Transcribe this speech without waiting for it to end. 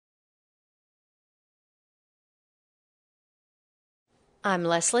I'm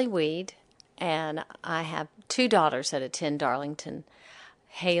Leslie Weed, and I have two daughters that attend Darlington.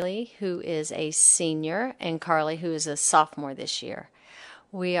 Haley, who is a senior, and Carley, who is a sophomore this year.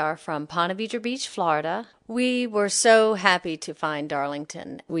 We are from Ponte Vedra Beach, Florida. We were so happy to find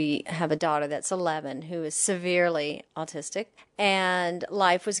Darlington. We have a daughter that's 11 who is severely autistic, and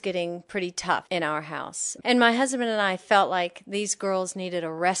life was getting pretty tough in our house. And my husband and I felt like these girls needed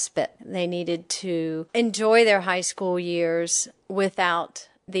a respite. They needed to enjoy their high school years without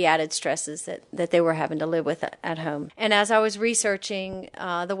the added stresses that they were having to live with at home. And as I was researching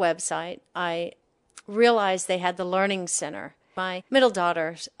the website, I realized they had the Learning Center. My middle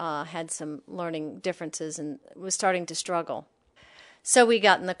daughter had some learning differences and was starting to struggle. So we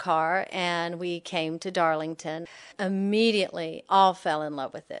got in the car and we came to Darlington. Immediately, all fell in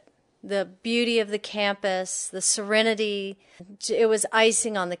love with it. The beauty of the campus, the serenity, it was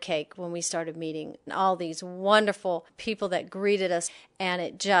icing on the cake when we started meeting all these wonderful people that greeted us, and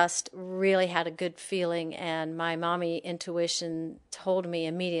it just really had a good feeling, and my mommy intuition told me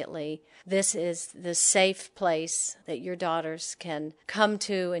immediately, this is the safe place that your daughters can come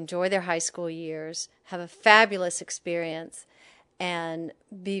to, enjoy their high school years, have a fabulous experience, and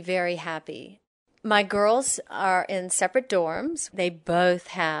be very happy. My girls are in separate dorms. They both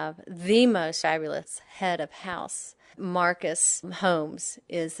have the most fabulous head of house. Marcus Holmes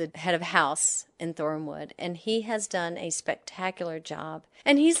is the head of house in Thornwood, and he has done a spectacular job.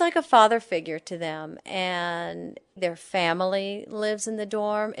 And he's like a father figure to them, and their family lives in the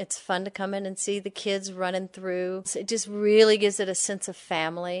dorm. It's fun to come in and see the kids running through. So it just really gives it a sense of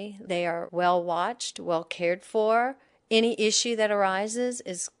family. They are well watched, well cared for. Any issue that arises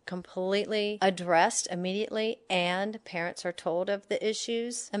is completely addressed immediately, and parents are told of the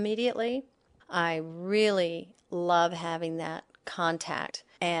issues immediately. I really love having that contact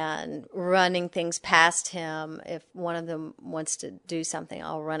and running things past him. If one of them wants to do something,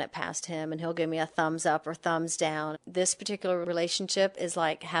 I'll run it past him, and he'll give me a thumbs up or thumbs down. This particular relationship is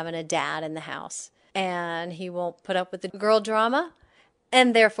like having a dad in the house, and he won't put up with the girl drama,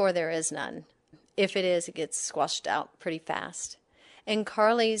 and therefore there is none. If it is, it gets squashed out pretty fast. And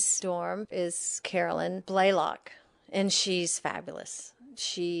Carly's dorm is Carolyn Blaylock, and she's fabulous.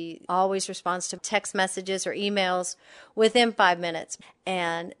 She always responds to text messages or emails within 5 minutes,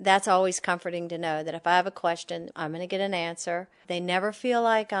 and that's always comforting to know that if I have a question, I'm going to get an answer. They never feel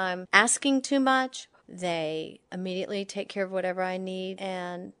like I'm asking too much. They immediately take care of whatever I need,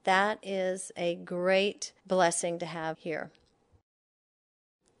 and that is a great blessing to have here.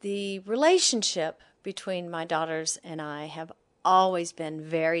 The relationship between my daughters and I have always been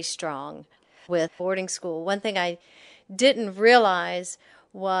very strong. With boarding school, one thing I didn't realize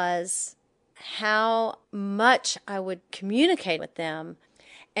was how much I would communicate with them,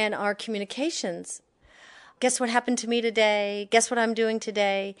 and our communications. Guess what happened to me today? Guess what I'm doing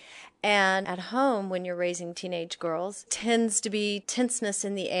today? And at home, when you're raising teenage girls, tends to be tenseness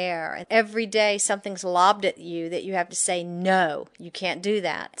in the air. Every day something's lobbed at you that you have to say, no, you can't do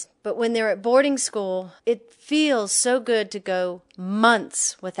that. But when they're at boarding school, it feels so good to go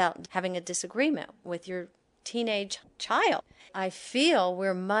months without having a disagreement with your teenage child. I feel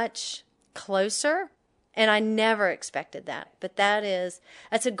we're much closer, and I never expected that. But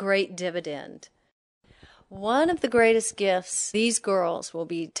that's a great dividend. One of the greatest gifts these girls will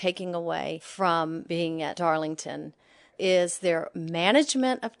be taking away from being at Darlington is their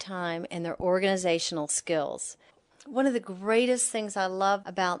management of time and their organizational skills. One of the greatest things I love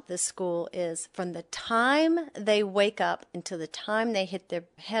about this school is from the time they wake up until the time they hit their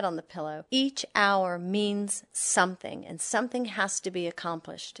head on the pillow, each hour means something, and something has to be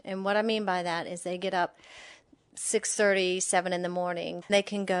accomplished. And what I mean by that is they get up 6:30, 7 in the morning. They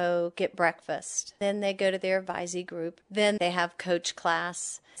can go get breakfast. Then they go to their advisory group. Then they have coach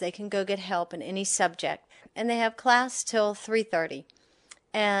class. They can go get help in any subject. And they have class till 3:30.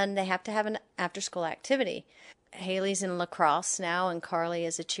 And they have to have an after-school activity. Haley's in lacrosse now, and Carley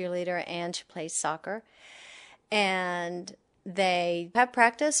is a cheerleader, and she plays soccer. And they have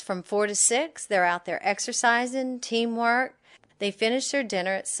practice from 4 to 6. They're out there exercising, teamwork. They finish their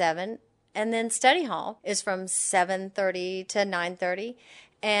dinner at 7. And then study hall is from 7:30 to 9:30,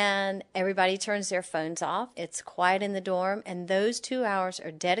 and everybody turns their phones off. It's quiet in the dorm, and those 2 hours are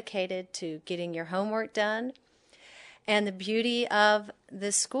dedicated to getting your homework done. And the beauty of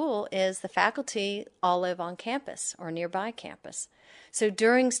this school is the faculty all live on campus or nearby campus. So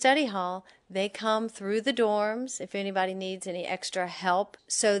during study hall, they come through the dorms if anybody needs any extra help.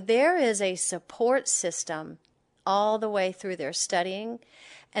 So there is a support system all the way through their studying.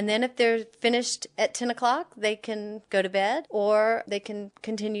 And then if they're finished at 10 o'clock, they can go to bed or they can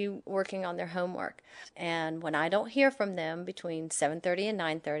continue working on their homework. And when I don't hear from them between 7:30 and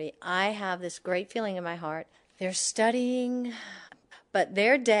 9:30, I have this great feeling in my heart. They're studying, but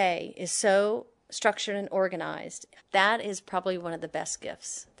their day is so structured and organized. That is probably one of the best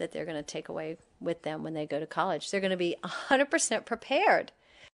gifts that they're going to take away with them when they go to college. They're going to be 100% prepared.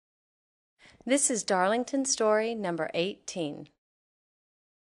 This is Darlington story number 18.